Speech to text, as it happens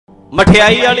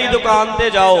मठियाई वाली दुकान ते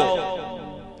जाओ,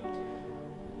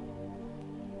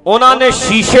 उन्होंने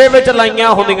शीशे विच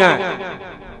लाइयां होंदियां,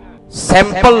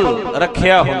 सैंपल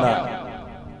रखिया हुंदा।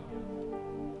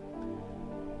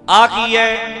 आ की है,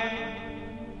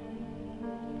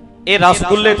 ये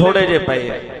रसगुल्ले थोड़े जे पए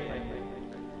है।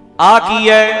 आ की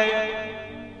है,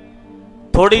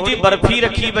 थोड़ी जी बर्फी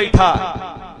रखी बैठा।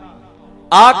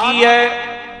 आ की है,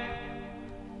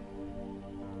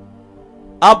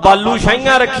 आ बालू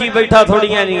शाइयां रखी बैठा,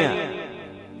 थोड़ियां जिहियां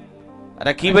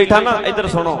रखी बैठा ना। इधर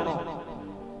सुनो,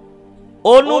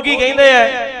 ओनू की कहंदे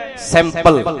है,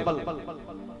 सैंपल।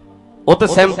 वो तो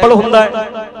सैंपल हुंदा है,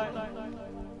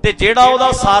 ते जेड़ा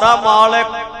ओदा सारा माल है,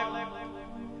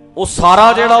 वो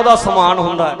सारा जेड़ा ओदा समान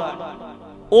हुंदा है,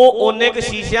 वो ओने क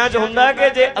शीशियां च हुंदा है कि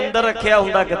जे अंदर रखिया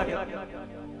हुंदा किते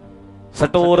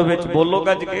स्टोर विच। बोलो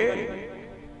गज के,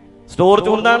 स्टोर च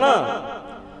हुंदा ना।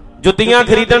 जुत्तियां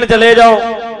खरीदण चले जाओ,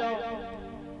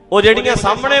 वो जेड़ियां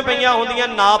सामने पईयां हुंदियां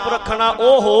नाप रखना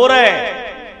वो होर है,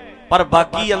 पर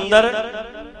बाकी अंदर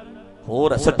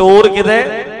होर। स्टोर किते,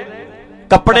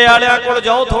 कपड़े वालियां कोल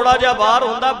जाओ, थोड़ा जिहा बाहर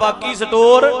हुंदा, बाकी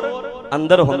स्टोर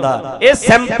अंदर हुंदा। ये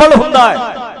सैंपल हुंदा है।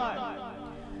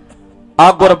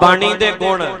 आ गुरबाणी दे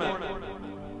गुण,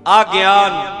 आ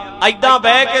ज्ञान ऐदां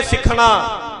बह के सिखना,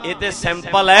 ये ते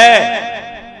सैंपल है।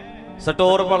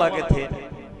 स्टोर भला किथे?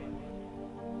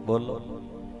 बोलो,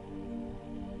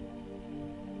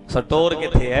 स्टोर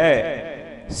किथे है?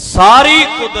 सारी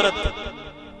कुदरत,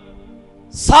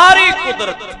 सारी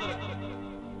कुदरत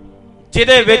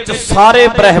जिहदे विच सारे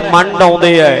ब्रह्मंड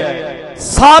आउंदे है,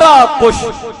 सारा कुछ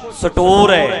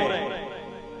स्टोर है।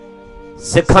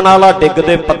 सिखण वाला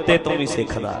डिगदे पत्ते तो भी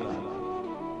सिखदा,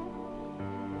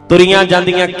 तुरियां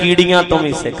जांदियां कीड़ियां तो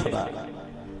भी सिखदा।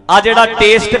 आ जिहड़ा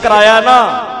टेस्ट कराया ना,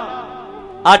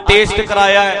 आ टेस्ट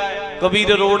कराया है,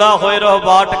 कबीर रोड़ा होए रह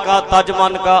बाट का तज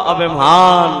मन का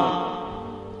अभिमान।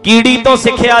 कीड़ी तो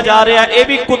सिखिया जा रहा है, यह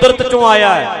भी कुदरत चों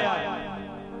आया है,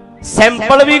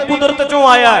 सैंपल भी कुदरत चों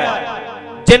आया है।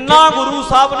 जिन्ना गुरु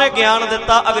साहब ने ज्ञान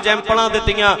दिता, एग्जैम्पलां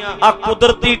दित्तियां, आ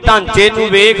कुदरती ढांचे नूं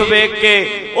वेख वेख के,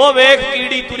 ओ वेख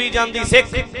कीड़ी तुरी जांदी, सिख।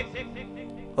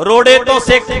 रोड़े तो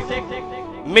सिख,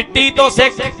 मिट्टी तो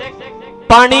सिख,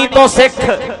 पानी तो सिख,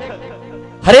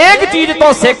 हरेक चीज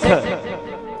तो सिख।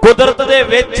 कुदरत दे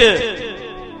विच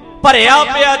भरिया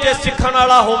पिया जे सिखण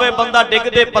वाला होवे बंदा,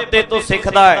 डिगदे पत्ते तो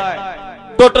सिखदा है,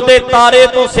 टुटदे तारे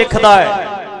तो सिखदा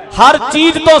है, हर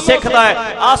चीज तो सिखदा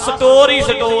है। आ स्टोर ही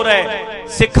स्टोर है।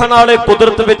 सिखण वाले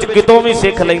कुदरत विच कितों भी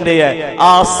सिख लैंदे है।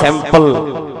 आ सैंपल।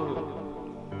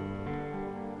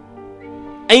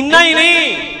 इन्ना ही नहीं,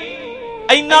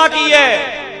 इन्ना की है,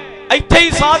 इत्थे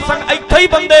ही साध संग, इत्थे ही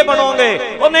बंदे बनोगे।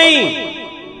 ओ नहीं,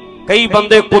 कई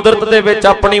बंदे कुदरत दे विच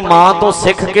अपनी मां तो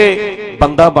सिख के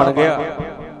बंदा बन गया,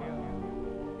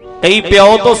 कई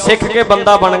प्यो तो सिख के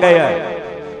बंदा बन गया है।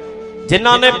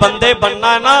 जिन्हां ने बंदे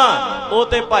बनना है ना, वो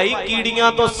ते भाई कीड़ियां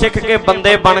तो सिख के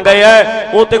बंदे बन गए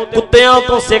है। वो ते कुत्तियां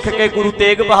तो सिख के, गुरु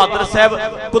तेग बहादुर साहब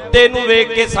कुत्ते नूं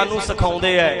वेख के सानू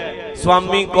सिखाउंदे है,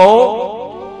 स्वामी को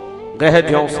गह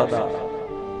ज्यों सदा।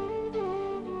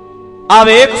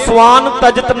 आवेख स्वान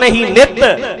तजत नहीं नित,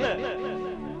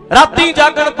 राती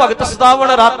जागण भगत सतावण,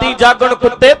 राती जागण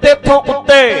कुत्ते तेथों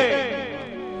उत्ते।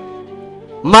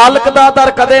 मालक दा दर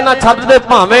कदे ना छड्डदे,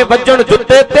 भावें वजण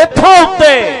जुत्ते तेथों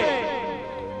उत्ते।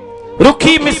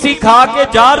 रुखी मिस्सी खा के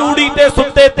जा रूड़ी ते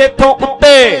सुते तेथों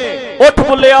उत्ते। उठ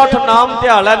बुलिया उठ नाम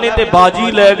ध्याला, नहीं ते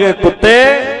बाजी ले गए कुत्ते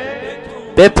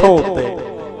तेथों उत्ते।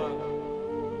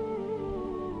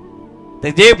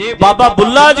 ते जे बाबा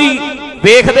बुल्ला जी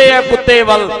वेखदे है कुत्ते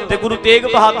वल, ते गुरु तेग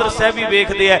बहादुर साहब भी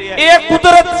वेखदे है। ये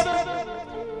कुदरत,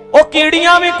 ओ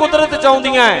कीड़ियां भी कुदरत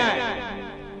चाहुंदियां है,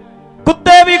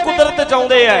 कुत्ते भी कुदरत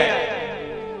चाहुंदे है।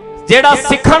 जेड़ा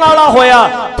सिखण वाला होया,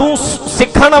 तू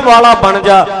सिखण वाला बन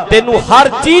जा, तेनू हर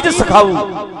चीज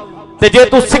सिखाऊ। ते जे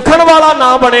तू सिखण वाला ना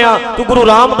बनया, तू गुरु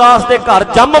रामदास दे घर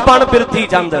जम बन बिरथी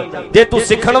चंद। जे तू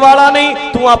सिखण वाला नहीं,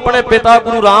 तू अपने पिता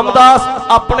गुरु रामदास,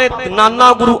 अपने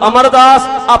नाना गुरु अमरदास,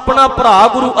 अपना भरा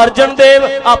गुरु अर्जन देव,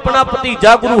 अपना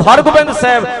भतीजा गुरु हरगोबिंद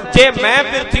साहब, जे मैं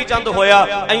बिरथी चंद होया,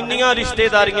 इन्नियां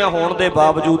रिश्तेदारियां होण दे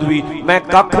बावजूद भी मैं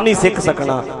कख नहीं सिख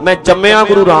सकना। मैं जम्मिया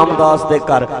गुरु रामदास दे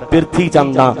घर बिरथी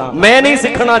चंद हां, मैं नहीं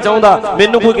सिखना चाहुंदा,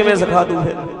 मैनू कोई किवें सिखा दू?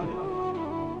 फिर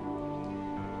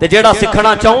ते जेड़ा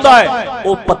सिखना चाहुंदा है,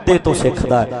 वो पत्ते तो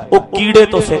सिखदा है, वो कीड़े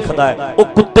तो सिखदा है, वो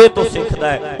कुत्ते तो सिखदा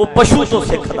है, वो पशु तो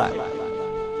सिखदा है।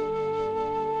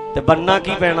 ते बनना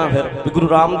की पैना फिर? गुरु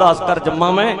रामदास कर जम्मा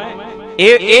मैं,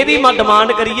 एदी मैं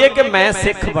डिमांड करिए कि मैं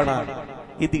सिख बना,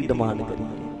 इदी डिमांड करिए।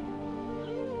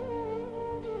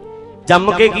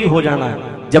 जम के की हो जाना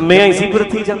है? जम्मिया इसी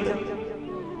बिरथी चंद।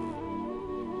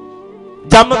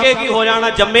 जम के की हो जाना?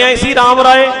 जम्मिया इसी राम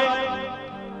राय।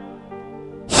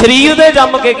 शरीर दे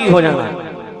जम के की हो जाना।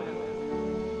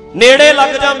 नेड़े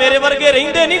लग जा, मेरे वर्गे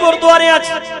रहिंदे नहीं गुरुद्वारियां च।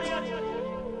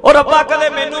 और रब्बा कदे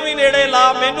मैनू भी नेड़े ला,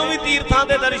 मैनू भी तीर्थां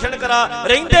दे दर्शन करा।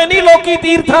 रहिंदे नहीं लोकी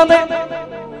तीर्थां दे,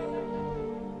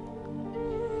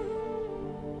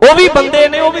 वो भी बंदे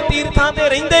ने, वो भी तीर्थां ते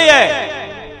रहिंदे है।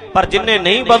 पर जिन्हें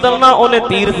नहीं बदलना उन्हें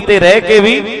तीर्थ ते रह के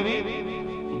भी,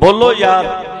 बोलो यार,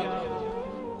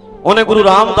 उन्हें गुरु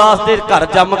रामदास दे घर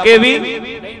जम के भी,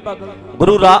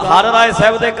 गुरु हर राय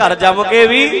साहब दे घर जम के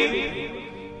भी,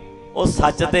 वो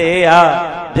सच ते आ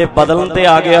जे बदलन ते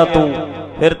आ गया तू,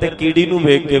 फिर ते कीड़ी नू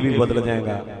वेख के भी बदल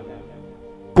जाएगा,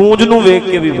 कूंज नू वेख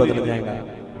के भी बदल जाएगा,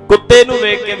 कुत्ते नू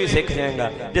वेख के भी सीख जाएगा।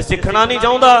 जे सीखना नहीं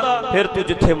चाहता फिर तू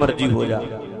जिथे मर्जी हो जा,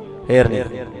 फिर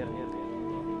नहीं।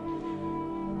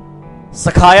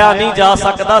 सिखाया नहीं जा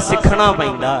सकता, सीखना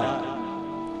पैंदा।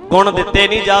 गुण दिते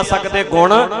नहीं जा सकते,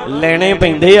 गुण लेने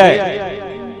पैंदे आ।